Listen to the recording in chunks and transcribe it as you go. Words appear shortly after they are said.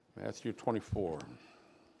Matthew 24. I'm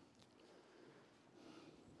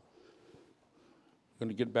going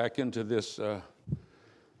to get back into this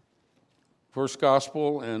first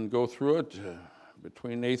gospel and go through it.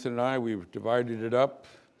 Between Nathan and I, we've divided it up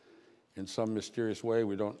in some mysterious way.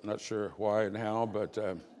 Not sure why and how, but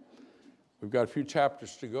we've got a few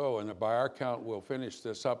chapters to go, and by our count, we'll finish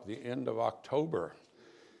this up the end of October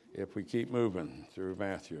if we keep moving through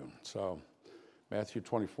Matthew. So, Matthew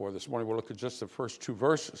 24. This morning we'll look at just the first two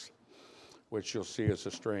verses, which you'll see is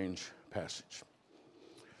a strange passage.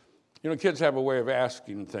 You know, kids have a way of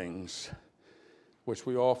asking things which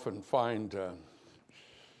we often find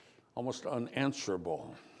almost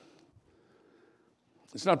unanswerable.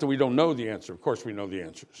 It's not that we don't know the answer. Of course we know the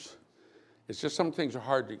answers. It's just some things are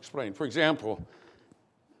hard to explain. For example,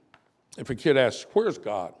 if a kid asks, "Where's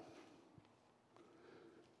God?"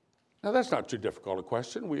 Now, that's not too difficult a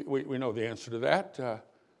question. We know the answer to that,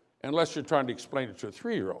 unless you're trying to explain it to a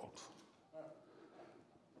 3-year-old.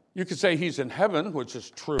 You could say he's in heaven, which is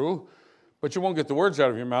true, but you won't get the words out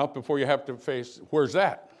of your mouth before you have to face, "Where's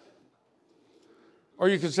that?" Or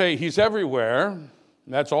you could say he's everywhere, and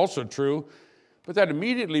that's also true, but that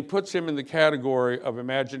immediately puts him in the category of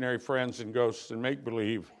imaginary friends and ghosts and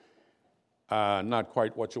make-believe, not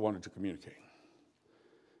quite what you wanted to communicate.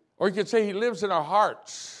 Or you could say he lives in our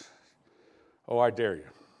hearts. Oh, I dare you.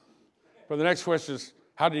 But the next question is,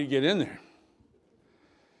 how did he get in there?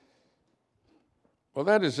 Well,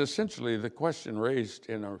 that is essentially the question raised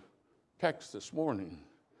in our text this morning.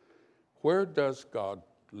 Where does God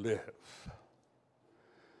live?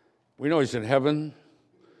 We know he's in heaven.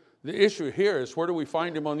 The issue here is, where do we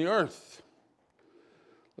find him on the earth?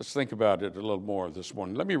 Let's think about it a little more this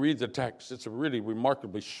morning. Let me read the text. It's a really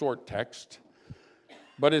remarkably short text.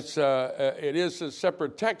 But it is a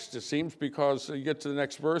separate text, it seems, because you get to the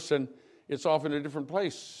next verse and it's off in a different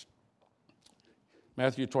place.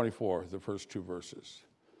 Matthew 24, the first two verses.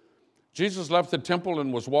 Jesus left the temple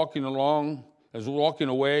and was walking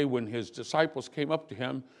away when his disciples came up to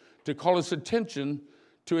him to call his attention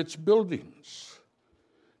to its buildings.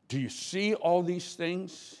 "Do you see all these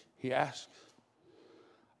things?" he asked.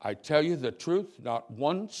 "I tell you the truth, not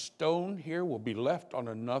one stone here will be left on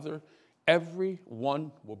another. Every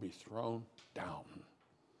one will be thrown down."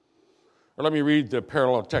 Or let me read the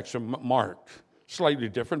parallel text from Mark. Slightly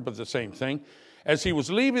different, but the same thing. As he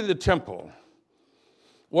was leaving the temple,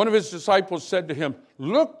 one of his disciples said to him,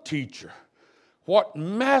 "Look, teacher, what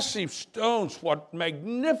massive stones, what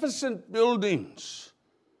magnificent buildings."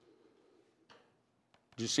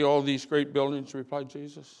 "Do you see all these great buildings?" replied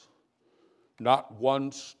Jesus. "Not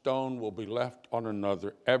one stone will be left on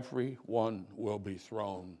another. Every one will be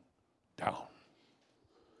thrown down."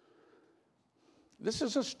 This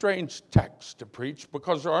is a strange text to preach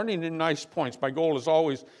because there aren't any nice points. My goal is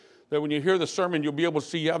always that when you hear the sermon, you'll be able to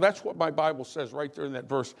see, yeah, that's what my Bible says right there in that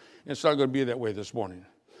verse. And it's not going to be that way this morning.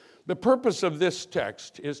 The purpose of this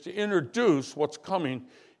text is to introduce what's coming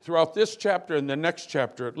throughout this chapter and the next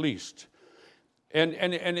chapter at least. And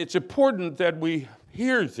it's important that we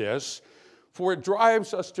hear this, for it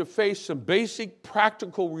drives us to face some basic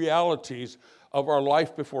practical realities of our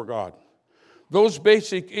life before God. Those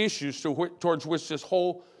basic issues towards which this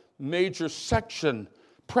whole major section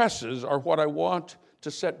presses are what I want to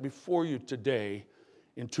set before you today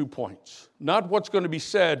in 2 points. Not what's going to be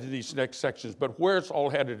said in these next sections, but where it's all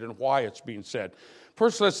headed and why it's being said.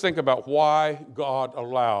 First, let's think about why God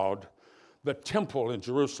allowed the temple in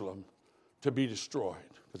Jerusalem to be destroyed,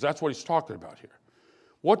 because that's what he's talking about here.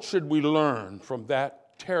 What should we learn from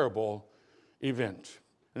that terrible event?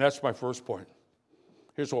 And that's my first point.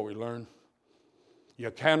 Here's what we learn. You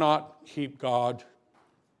cannot keep God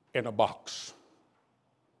in a box.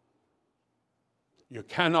 You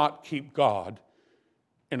cannot keep God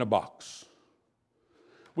in a box.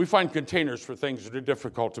 We find containers for things that are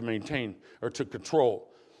difficult to maintain or to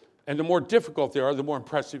control. And the more difficult they are, the more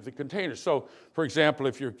impressive the containers. So, for example,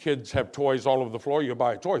 if your kids have toys all over the floor, you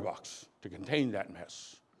buy a toy box to contain that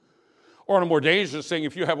mess. Or on a more dangerous thing,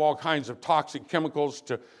 if you have all kinds of toxic chemicals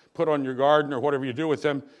to put on your garden or whatever you do with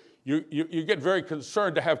them, you get very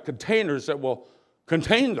concerned to have containers that will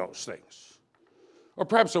contain those things. Or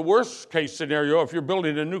perhaps a worst case scenario, if you're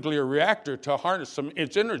building a nuclear reactor to harness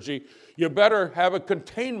its energy, you better have a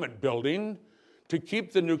containment building to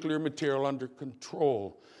keep the nuclear material under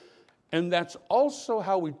control. And that's also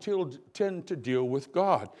how we tend to deal with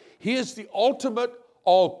God. He is the ultimate,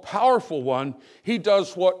 all-powerful one. He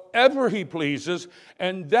does whatever he pleases,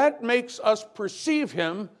 and that makes us perceive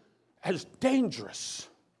him as dangerous.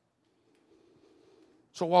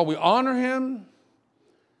 So while we honor him,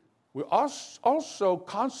 we also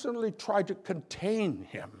constantly try to contain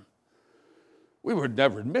him. We would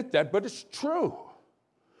never admit that, but it's true.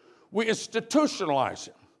 We institutionalize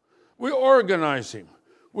him. We organize him.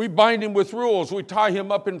 We bind him with rules. We tie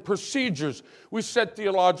him up in procedures. We set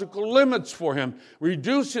theological limits for him. We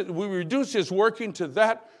reduce his working to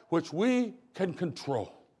that which we can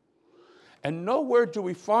control. And nowhere do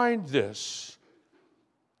we find this,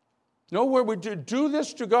 nowhere we do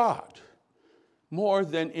this to God more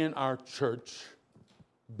than in our church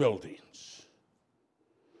buildings.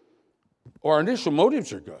 Our initial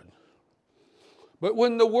motives are good. But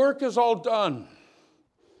when the work is all done,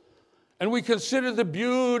 and we consider the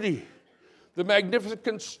beauty, the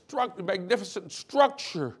magnificent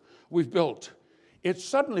structure we've built, it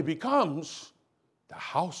suddenly becomes the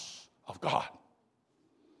house of God.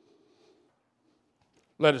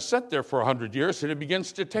 Let it sit there for 100 years, and it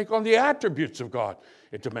begins to take on the attributes of God.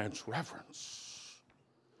 It demands reverence.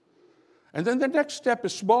 And then the next step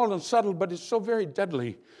is small and subtle, but it's so very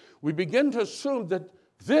deadly. We begin to assume that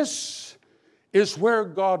this is where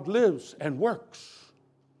God lives and works.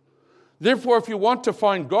 Therefore, if you want to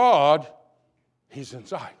find God, he's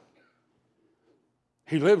inside.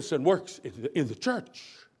 He lives and works in the church.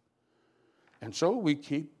 And so we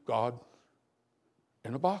keep God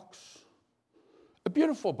in a box. A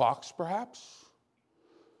beautiful box, perhaps,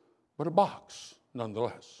 but a box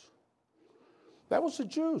nonetheless. That was the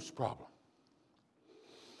Jews' problem.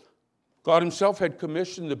 God himself had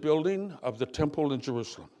commissioned the building of the temple in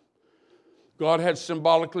Jerusalem. God had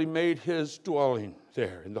symbolically made his dwelling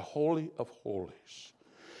there in the Holy of Holies.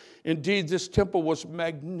 Indeed, this temple was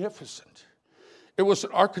magnificent. It was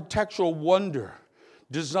an architectural wonder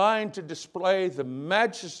designed to display the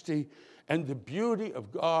majesty and the beauty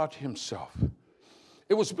of God himself.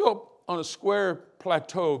 It was built on a square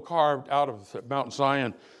plateau carved out of Mount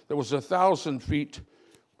Zion that was 1,000 feet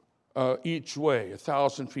each way,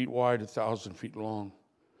 1,000 feet wide, 1,000 feet long.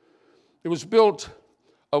 It was built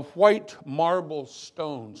of white marble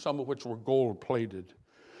stones, some of which were gold-plated.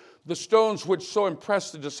 The stones which so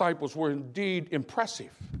impressed the disciples were indeed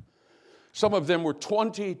impressive. Some of them were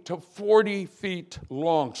 20 to 40 feet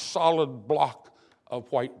long, solid block of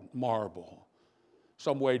white marble.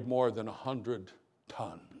 Some weighed more than 100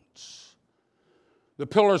 tons. The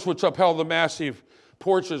pillars which upheld the massive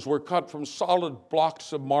porches were cut from solid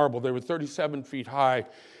blocks of marble. They were 37 feet high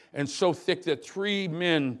and so thick that 3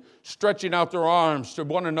 men stretching out their arms to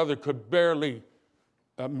one another could barely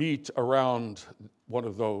meet around one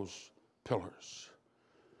of those pillars.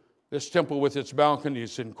 This temple with its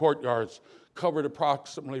balconies and courtyards covered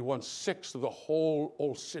approximately 1/6 of the whole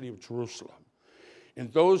old city of Jerusalem. In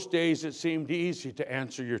those days, it seemed easy to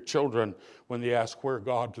answer your children when they asked where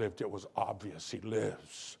God lived. It was obvious he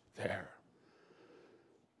lives there.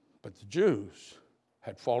 But the Jews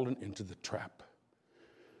had fallen into the trap.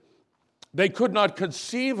 They could not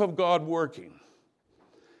conceive of God working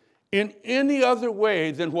in any other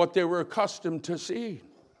way than what they were accustomed to see.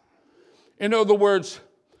 In other words,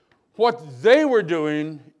 what they were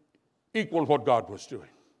doing equaled what God was doing.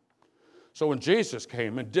 So when Jesus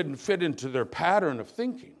came and didn't fit into their pattern of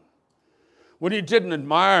thinking, when he didn't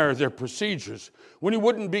admire their procedures, when he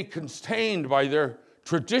wouldn't be contained by their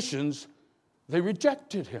traditions, they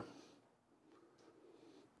rejected him.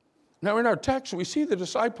 Now in our text, we see the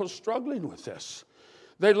disciples struggling with this.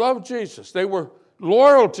 They loved Jesus. They were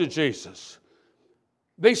loyal to Jesus.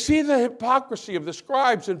 They see the hypocrisy of the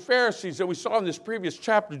scribes and Pharisees that we saw in this previous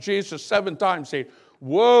chapter. Jesus 7 times saying,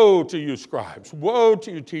 "Woe to you, scribes. Woe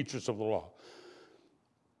to you, teachers of the law."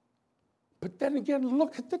 But then again,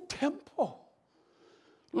 look at the temple.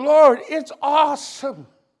 Lord, it's awesome.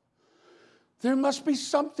 There must be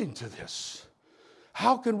something to this.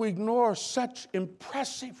 How can we ignore such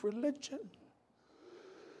impressive religion?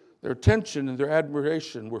 Their attention and their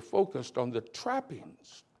admiration were focused on the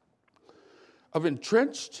trappings of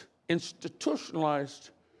entrenched,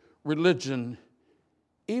 institutionalized religion,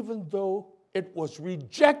 even though it was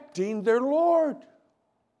rejecting their Lord.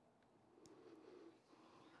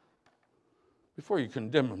 Before you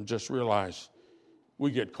condemn them, just realize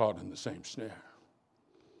we get caught in the same snare.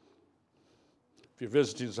 If you're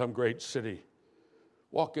visiting some great city,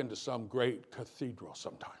 walk into some great cathedral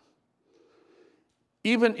sometime.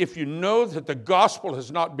 Even if you know that the gospel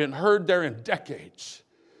has not been heard there in decades,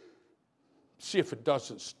 see if it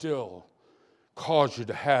doesn't still cause you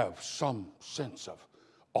to have some sense of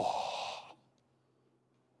awe.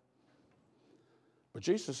 But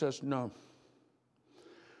Jesus says, no.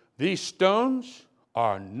 These stones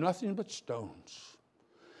are nothing but stones.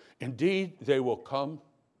 Indeed, they will come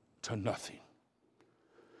to nothing.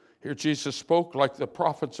 Here Jesus spoke like the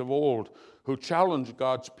prophets of old who challenged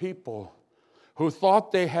God's people, who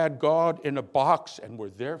thought they had God in a box and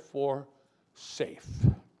were therefore safe.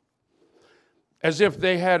 As if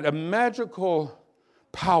they had a magical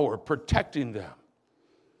power protecting them,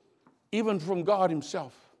 even from God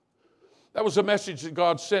himself. That was a message that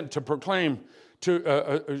God sent to proclaim,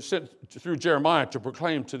 sent through Jeremiah to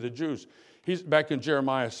proclaim to the Jews. He's back in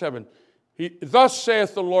Jeremiah 7. Thus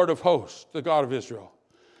saith the Lord of hosts, the God of Israel,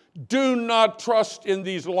 do not trust in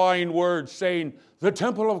these lying words, saying, the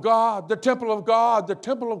temple of God, the temple of God, the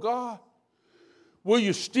temple of God. Will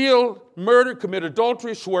you steal, murder, commit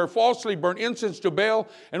adultery, swear falsely, burn incense to Baal,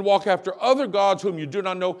 and walk after other gods whom you do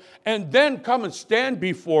not know, and then come and stand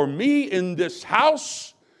before me in this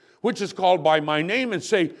house, which is called by my name, and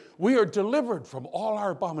say, we are delivered from all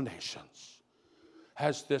our abominations?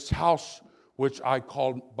 Has this house, which I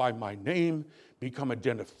call by my name, become a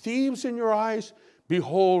den of thieves in your eyes?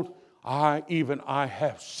 Behold, I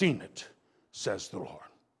have seen it, says the Lord.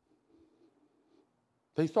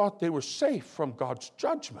 They thought they were safe from God's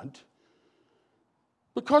judgment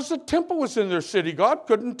because the temple was in their city. God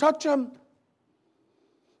couldn't touch them.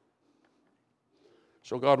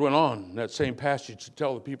 So God went on in that same passage to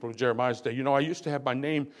tell the people of Jeremiah's day, I used to have my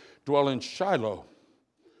name dwell in Shiloh,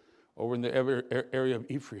 over in the area of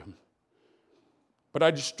Ephraim. But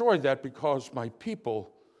I destroyed that because my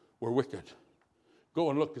people were wicked. Go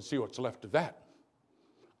and look and see what's left of that.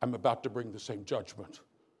 I'm about to bring the same judgment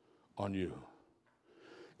on you.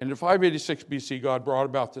 And in 586 BC, God brought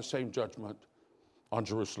about the same judgment on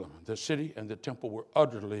Jerusalem. The city and the temple were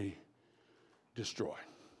utterly destroyed.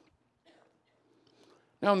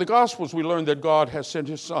 Now, in the Gospels, we learn that God has sent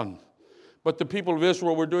his Son. But the people of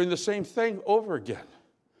Israel were doing the same thing over again,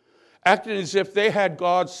 acting as if they had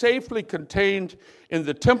God safely contained in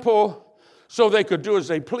the temple so they could do as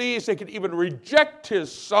they pleased. They could even reject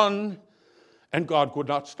his Son, and God would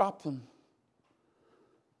not stop them.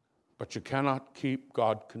 But you cannot keep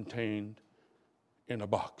God contained in a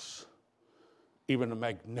box, even a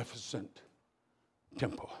magnificent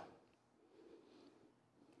temple.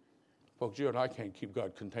 Folks, you and I can't keep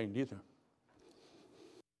God contained either.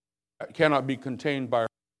 It cannot be contained by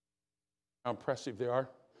how impressive they are.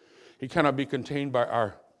 He cannot be contained by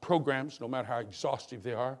our programs, no matter how exhaustive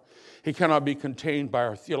they are. He cannot be contained by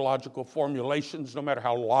our theological formulations, no matter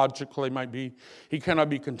how logical they might be. He cannot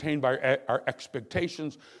be contained by our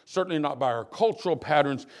expectations, certainly not by our cultural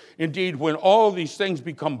patterns. Indeed, when all these things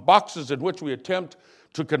become boxes in which we attempt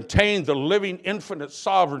to contain the living, infinite,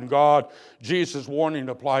 sovereign God, Jesus' warning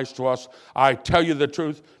applies to us. I tell you the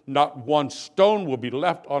truth, not one stone will be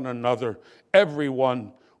left on another. Every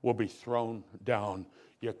one will be thrown down.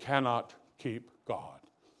 You cannot keep God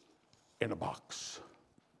in a box.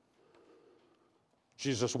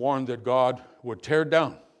 Jesus warned that God would tear it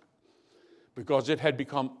down because it had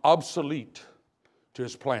become obsolete to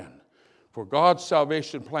his plan. For God's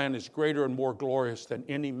salvation plan is greater and more glorious than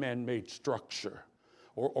any man-made structure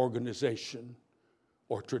or organization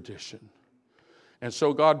or tradition. And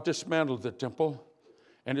so God dismantled the temple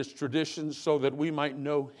and its traditions so that we might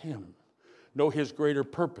know him, know his greater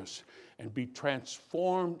purpose, and be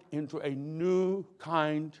transformed into a new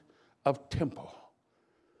kind of temple.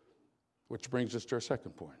 Which brings us to our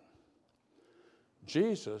second point.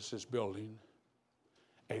 Jesus is building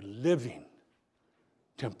a living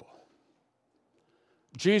temple.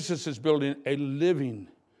 Jesus is building a living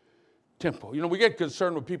temple. We get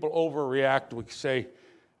concerned when people overreact. We say,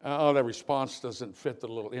 oh, that response doesn't fit the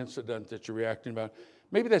little incident that you're reacting about.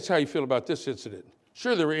 Maybe that's how you feel about this incident.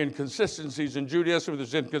 Sure, there were inconsistencies in Judaism.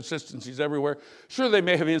 There's inconsistencies everywhere. Sure, they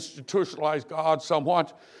may have institutionalized God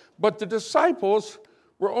somewhat. But the disciples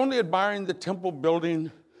were only admiring the temple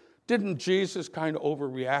building. Didn't Jesus kind of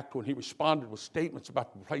overreact when he responded with statements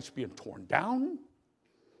about the place being torn down?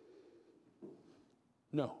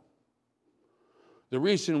 No. The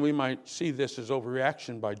reason we might see this as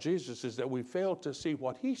overreaction by Jesus is that we fail to see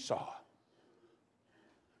what he saw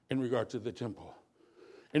in regard to the temple.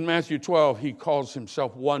 In Matthew 12, he calls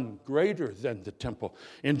himself one greater than the temple.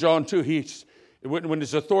 In John 2, when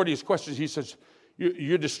his authority is questioned, he says,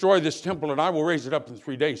 you destroy this temple and I will raise it up in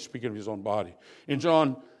 3 days, speaking of his own body. In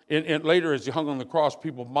John, later as he hung on the cross,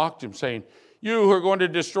 people mocked him, saying, you who are going to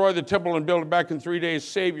destroy the temple and build it back in 3 days,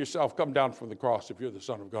 save yourself, come down from the cross if you're the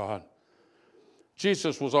Son of God.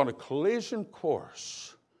 Jesus was on a collision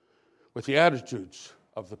course with the attitudes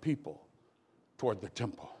of the people toward the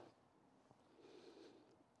temple.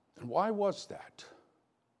 And why was that?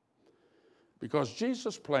 Because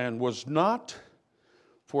Jesus' plan was not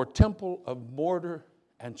for a temple of mortar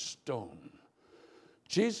and stone.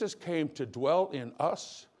 Jesus came to dwell in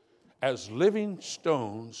us as living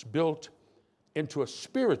stones built into a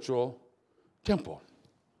spiritual temple.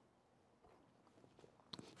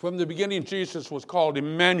 From the beginning, Jesus was called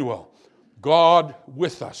Emmanuel, God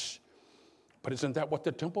with us. But isn't that what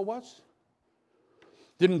the temple was?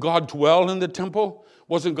 Didn't God dwell in the temple?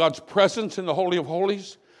 Wasn't God's presence in the Holy of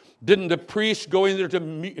Holies? Didn't the priest go in there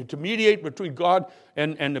to mediate between God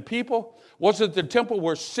and the people? Wasn't the temple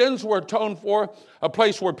where sins were atoned for, a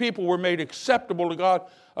place where people were made acceptable to God,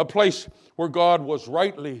 a place where God was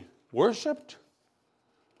rightly worshipped?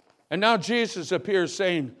 And now Jesus appears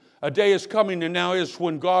saying, a day is coming and now is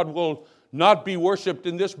when God will not be worshipped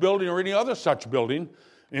in this building or any other such building.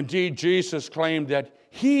 Indeed, Jesus claimed that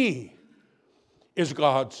He is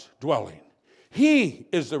God's dwelling. He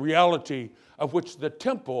is the reality of which the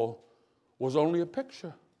temple was only a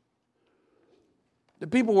picture. The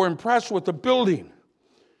people were impressed with the building,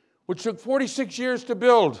 which took 46 years to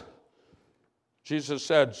build. Jesus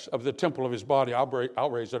said of the temple of His body,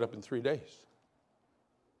 I'll raise it up in 3 days.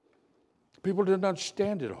 People didn't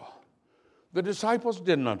understand it all. The disciples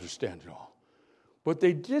didn't understand it all. But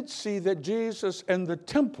they did see that Jesus and the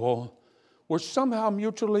temple were somehow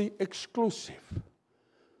mutually exclusive.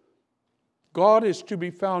 God is to be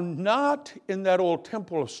found not in that old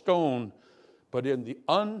temple of stone, but in the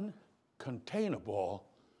uncontainable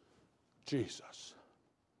Jesus.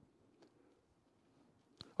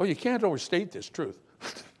 Oh, you can't overstate this truth.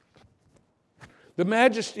 The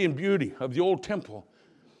majesty and beauty of the old temple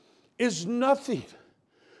is nothing.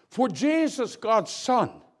 For Jesus, God's Son,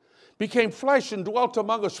 became flesh and dwelt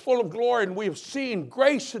among us full of glory, and we have seen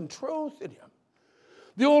grace and truth in Him.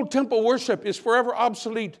 The old temple worship is forever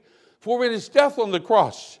obsolete, for in His death on the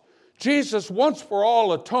cross, Jesus once for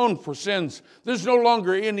all atoned for sins. There's no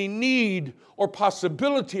longer any need or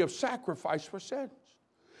possibility of sacrifice for sins.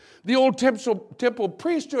 The old temple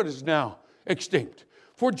priesthood is now extinct,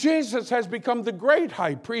 for Jesus has become the great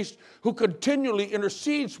high priest who continually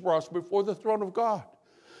intercedes for us before the throne of God.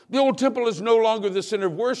 The old temple is no longer the center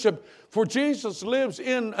of worship, for Jesus lives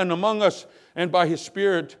in and among us, and by His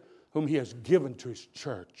Spirit, whom He has given to His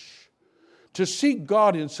church. To seek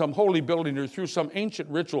God in some holy building or through some ancient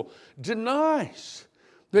ritual denies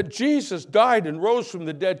that Jesus died and rose from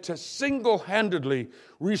the dead to single-handedly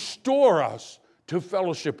restore us to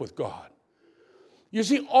fellowship with God. You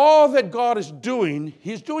see, all that God is doing,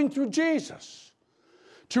 He's doing through Jesus.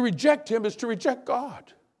 To reject Him is to reject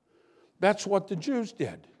God. That's what the Jews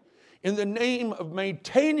did. In the name of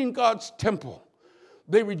maintaining God's temple,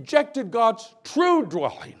 they rejected God's true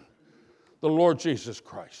dwelling, the Lord Jesus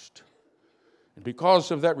Christ. And because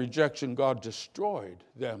of that rejection, God destroyed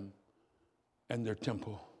them and their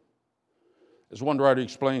temple. As one writer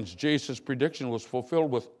explains, Jesus' prediction was fulfilled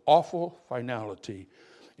with awful finality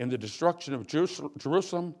in the destruction of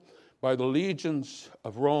Jerusalem by the legions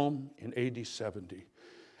of Rome in AD 70.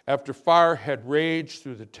 After fire had raged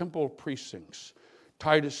through the temple precincts,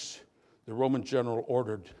 Titus, the Roman general,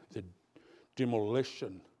 ordered the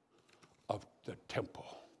demolition of the temple.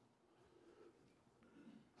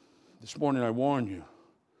 This morning I warn you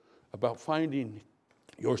about finding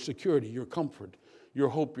your security, your comfort, your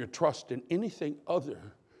hope, your trust in anything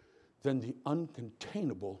other than the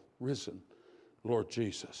uncontainable risen Lord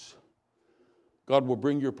Jesus. God will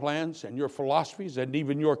bring your plans and your philosophies and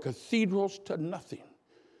even your cathedrals to nothing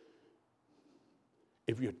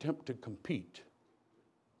if you attempt to compete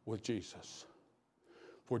with Jesus.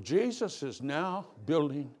 For Jesus is now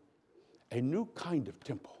building a new kind of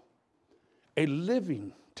temple, a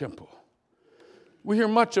living temple. We hear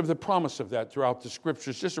much of the promise of that throughout the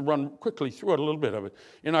Scriptures. Just to run quickly through it, a little bit of it.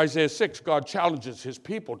 In Isaiah 6, God challenges His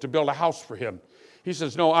people to build a house for Him. He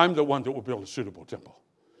says, no, I'm the one that will build a suitable temple.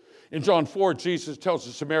 In John 4, Jesus tells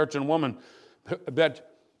the Samaritan woman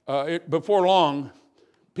that before long,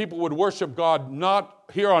 people would worship God not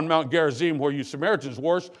here on Mount Gerizim, where you Samaritans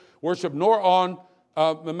worship, nor on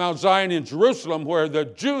Mount Zion in Jerusalem, where the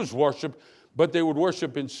Jews worship, but they would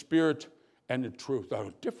worship in spirit and in truth.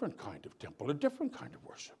 A different kind of temple, a different kind of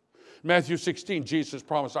worship. Matthew 16, Jesus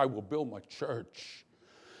promised, I will build my church,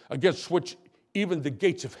 against which even the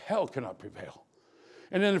gates of hell cannot prevail.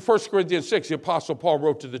 And then in 1 Corinthians 6, the Apostle Paul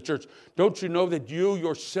wrote to the church, don't you know that you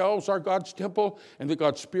yourselves are God's temple and that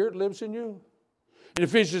God's Spirit lives in you? In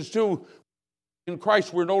Ephesians 2, in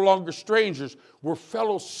Christ, we're no longer strangers. We're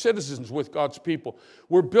fellow citizens with God's people.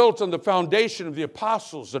 We're built on the foundation of the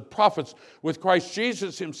apostles and prophets with Christ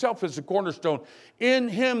Jesus Himself as the cornerstone. In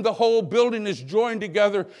Him, the whole building is joined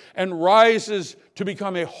together and rises to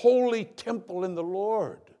become a holy temple in the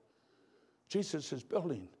Lord. Jesus is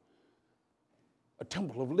building a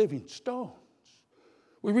temple of living stones.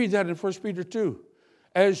 We read that in 1 Peter 2.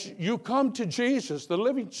 As you come to Jesus, the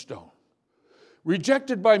living stone,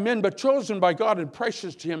 rejected by men but chosen by God and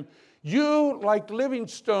precious to Him, you, like living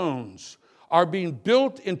stones, are being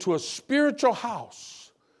built into a spiritual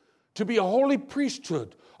house to be a holy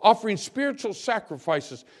priesthood, offering spiritual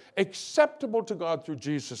sacrifices acceptable to God through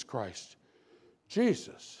Jesus Christ.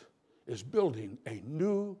 Jesus is building a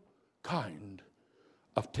new kind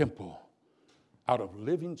of temple out of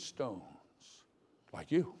living stones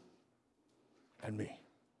like you and me.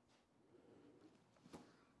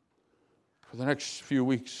 For the next few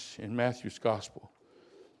weeks in Matthew's gospel,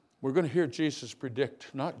 we're going to hear Jesus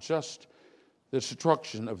predict not just the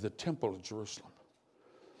destruction of the temple of Jerusalem,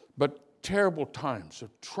 but terrible times of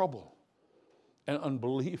trouble and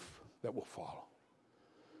unbelief that will follow.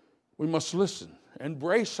 We must listen and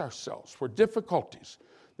brace ourselves for difficulties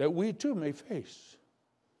that we too may face.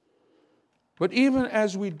 But even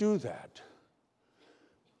as we do that,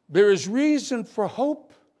 there is reason for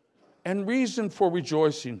hope and reason for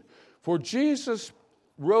rejoicing. For Jesus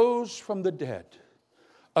rose from the dead,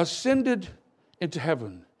 ascended into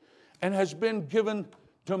heaven, and has been given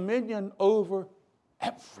dominion over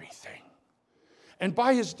everything. And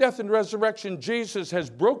by his death and resurrection, Jesus has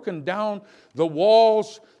broken down the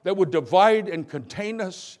walls that would divide and contain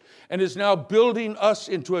us, and is now building us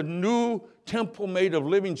into a new temple made of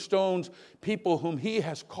living stones, people whom he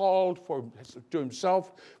has called to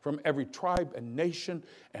himself from every tribe and nation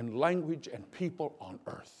and language and people on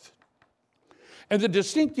earth. And the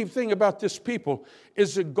distinctive thing about this people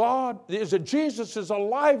is that Jesus is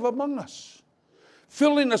alive among us,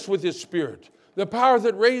 filling us with his Spirit, the power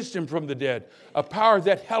that raised him from the dead, a power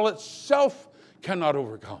that hell itself cannot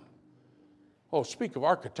overcome. Oh, speak of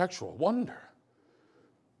architectural wonder.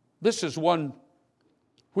 This is one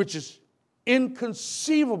which is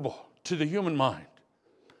inconceivable to the human mind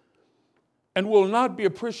and will not be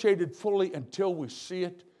appreciated fully until we see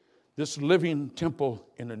it, this living temple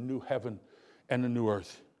in a new heaven and a new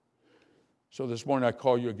earth. So this morning I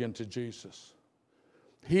call you again to Jesus.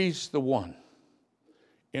 He's the one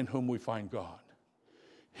in whom we find God.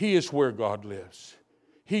 He is where God lives.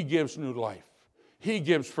 He gives new life. He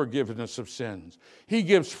gives forgiveness of sins. He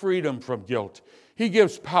gives freedom from guilt. He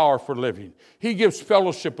gives power for living. He gives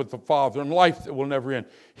fellowship with the Father and life that will never end.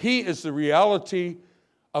 He is the reality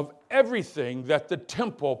of everything that the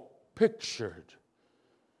temple pictured.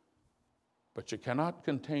 But you cannot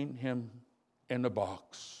contain him in a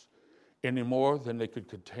box any more than they could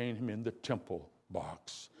contain him in the temple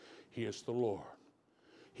box. He is the Lord.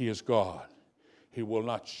 He is God. He will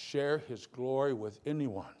not share his glory with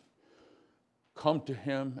anyone. Come to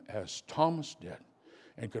him as Thomas did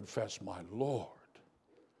and confess, my Lord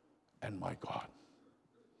and my God.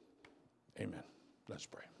 Amen. Let's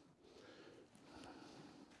pray.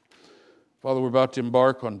 Father, we're about to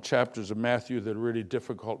embark on chapters of Matthew that are really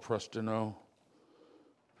difficult for us to know.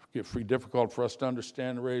 Difficult for us to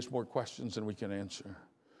understand and raise more questions than we can answer.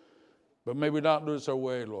 But may we not lose our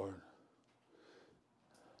way, Lord.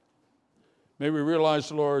 May we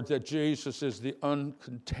realize, Lord, that Jesus is the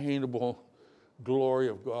uncontainable glory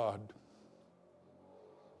of God.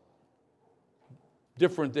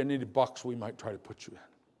 Different than any box we might try to put you in.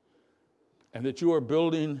 And that you are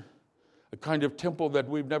building a kind of temple that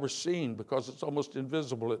we've never seen because it's almost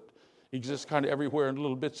invisible. It exists kind of everywhere in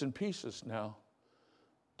little bits and pieces now.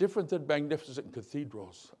 Different than magnificent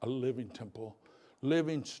cathedrals, a living temple,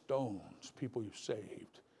 living stones, people you've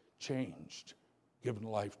saved, changed, given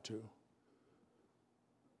life to.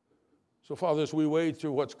 So, Father, as we wade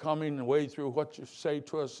through what's coming and wade through what you say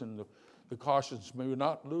to us and the cautions, may we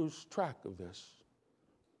not lose track of this.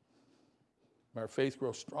 May our faith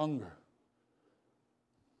grow stronger,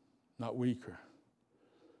 not weaker.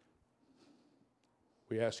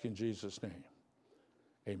 We ask in Jesus' name.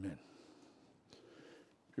 Amen.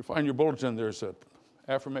 If you find your bulletin, there's an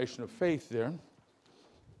affirmation of faith there.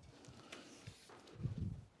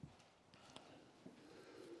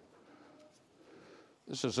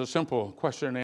 This is a simple question and answer.